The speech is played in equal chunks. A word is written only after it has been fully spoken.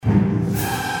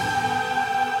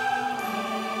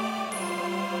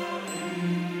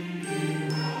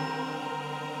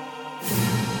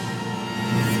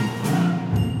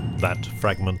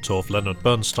fragment of Leonard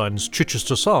Bernstein's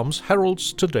Chichester Psalms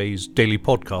heralds today's daily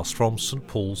podcast from St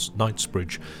Paul's,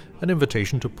 Knightsbridge, an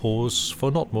invitation to pause for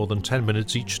not more than 10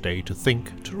 minutes each day to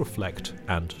think, to reflect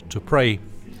and to pray.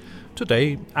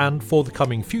 Today, and for the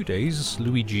coming few days,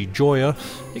 Luigi Gioia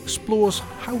explores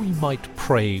how we might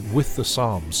pray with the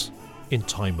Psalms in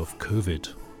time of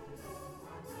COVID.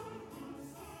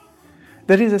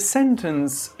 There is a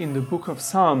sentence in the book of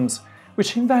Psalms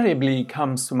which invariably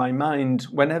comes to my mind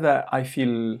whenever I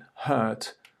feel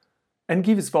hurt and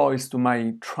gives voice to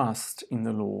my trust in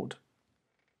the Lord.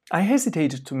 I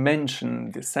hesitated to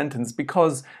mention this sentence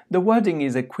because the wording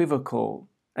is equivocal,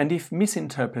 and if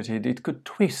misinterpreted, it could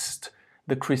twist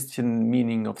the Christian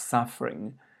meaning of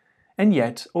suffering. And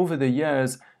yet, over the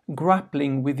years,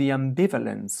 grappling with the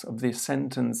ambivalence of this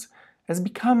sentence has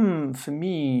become, for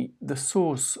me, the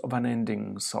source of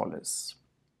unending solace.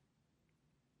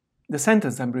 The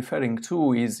sentence I'm referring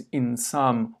to is in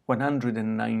Psalm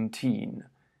 119.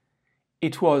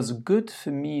 It was good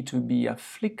for me to be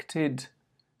afflicted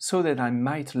so that I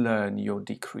might learn your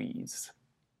decrees.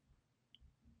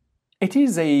 It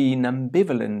is an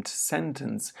ambivalent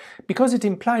sentence because it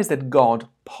implies that God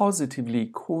positively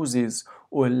causes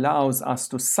or allows us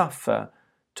to suffer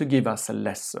to give us a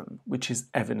lesson, which is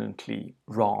evidently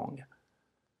wrong.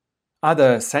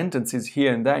 Other sentences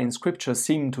here and there in Scripture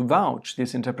seem to vouch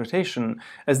this interpretation,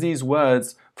 as these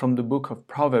words from the book of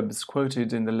Proverbs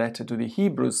quoted in the letter to the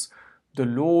Hebrews: "The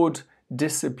Lord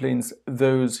disciplines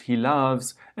those he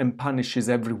loves and punishes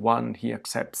everyone he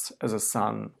accepts as a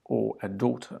son or a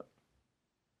daughter."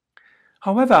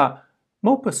 However,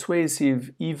 more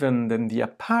persuasive even than the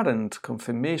apparent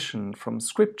confirmation from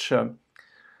Scripture,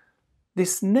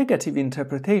 this negative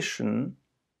interpretation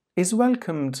is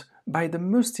welcomed by the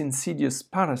most insidious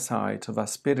parasite of our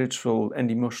spiritual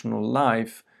and emotional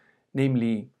life,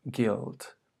 namely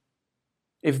guilt.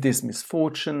 If this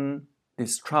misfortune,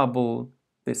 this trouble,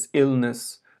 this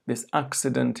illness, this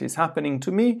accident is happening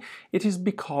to me, it is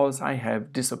because I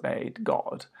have disobeyed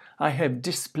God. I have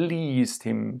displeased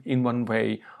Him in one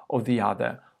way or the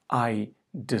other. I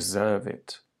deserve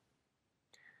it.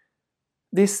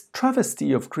 This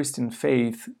travesty of Christian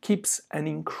faith keeps an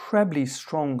incredibly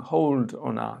strong hold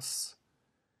on us.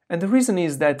 And the reason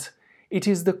is that it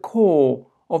is the core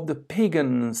of the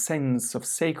pagan sense of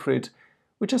sacred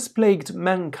which has plagued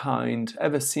mankind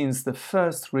ever since the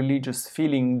first religious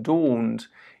feeling dawned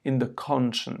in the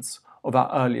conscience of our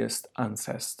earliest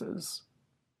ancestors.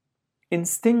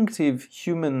 Instinctive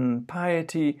human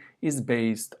piety is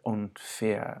based on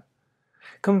fear.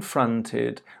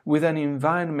 Confronted with an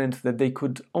environment that they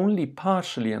could only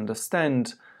partially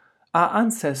understand, our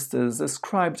ancestors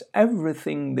ascribed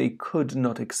everything they could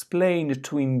not explain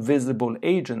to invisible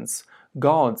agents,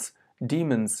 gods,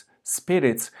 demons,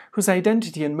 spirits, whose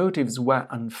identity and motives were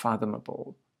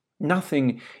unfathomable.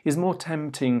 Nothing is more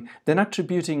tempting than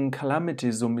attributing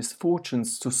calamities or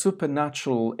misfortunes to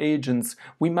supernatural agents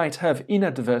we might have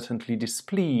inadvertently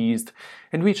displeased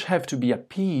and which have to be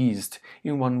appeased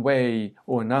in one way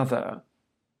or another.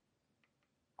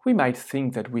 We might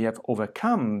think that we have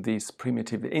overcome these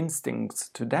primitive instincts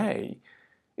today,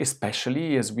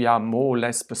 especially as we are more or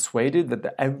less persuaded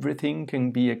that everything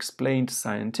can be explained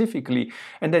scientifically,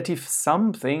 and that if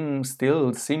something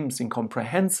still seems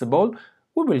incomprehensible,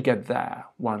 we will get there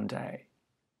one day.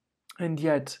 And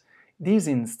yet, these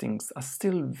instincts are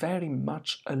still very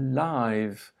much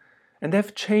alive and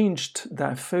have changed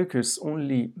their focus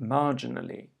only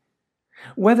marginally.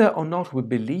 Whether or not we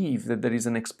believe that there is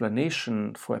an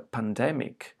explanation for a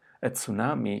pandemic, a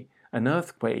tsunami, an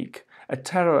earthquake, a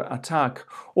terror attack,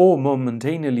 or more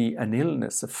mundanely an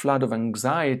illness, a flood of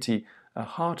anxiety, a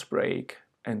heartbreak,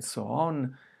 and so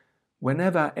on,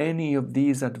 whenever any of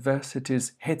these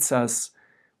adversities hits us,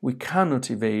 we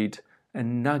cannot evade a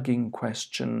nagging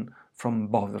question from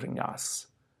bothering us.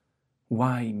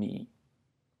 Why me?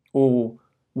 Or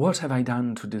what have I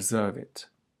done to deserve it?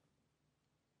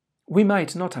 We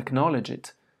might not acknowledge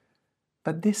it,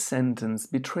 but this sentence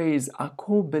betrays our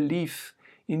core belief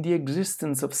in the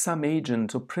existence of some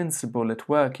agent or principle at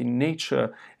work in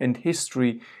nature and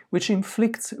history which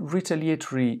inflicts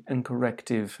retaliatory and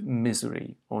corrective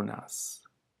misery on us.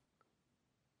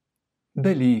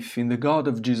 Belief in the God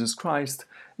of Jesus Christ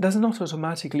does not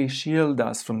automatically shield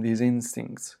us from these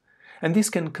instincts, and this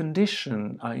can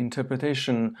condition our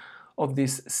interpretation of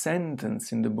this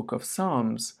sentence in the book of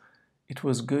Psalms: "It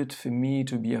was good for me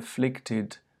to be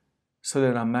afflicted, so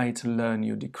that I might learn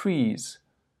your decrees."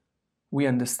 We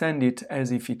understand it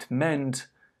as if it meant,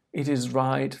 it is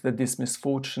right that this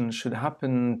misfortune should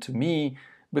happen to me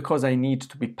because I need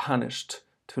to be punished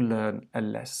to learn a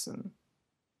lesson.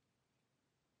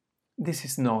 This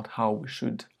is not how we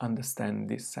should understand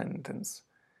this sentence.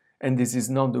 And this is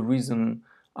not the reason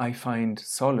I find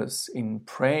solace in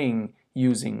praying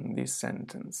using this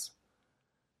sentence.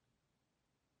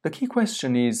 The key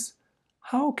question is,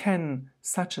 how can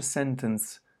such a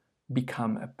sentence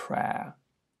become a prayer?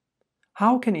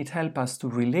 How can it help us to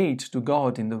relate to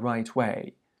God in the right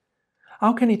way?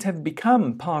 How can it have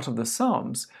become part of the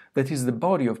Psalms, that is the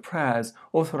body of prayers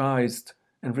authorized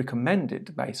and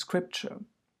recommended by Scripture?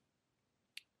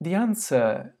 The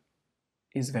answer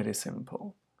is very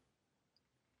simple.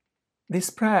 This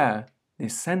prayer,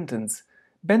 this sentence,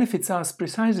 benefits us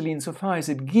precisely insofar as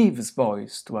it gives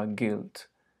voice to our guilt,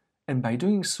 and by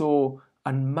doing so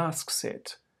unmasks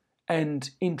it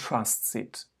and entrusts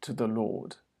it to the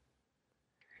Lord.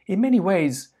 In many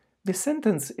ways, this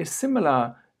sentence is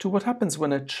similar to what happens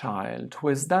when a child who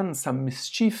has done some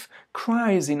mischief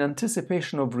cries in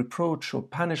anticipation of reproach or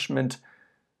punishment,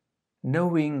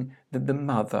 knowing that the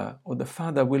mother or the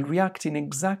father will react in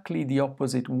exactly the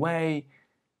opposite way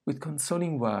with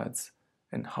consoling words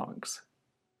and hugs.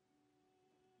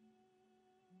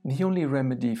 The only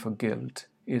remedy for guilt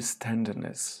is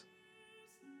tenderness.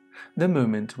 The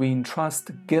moment we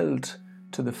entrust guilt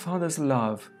to the Father's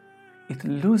love, it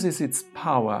loses its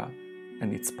power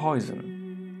and its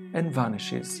poison and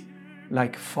vanishes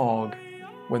like fog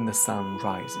when the sun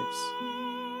rises.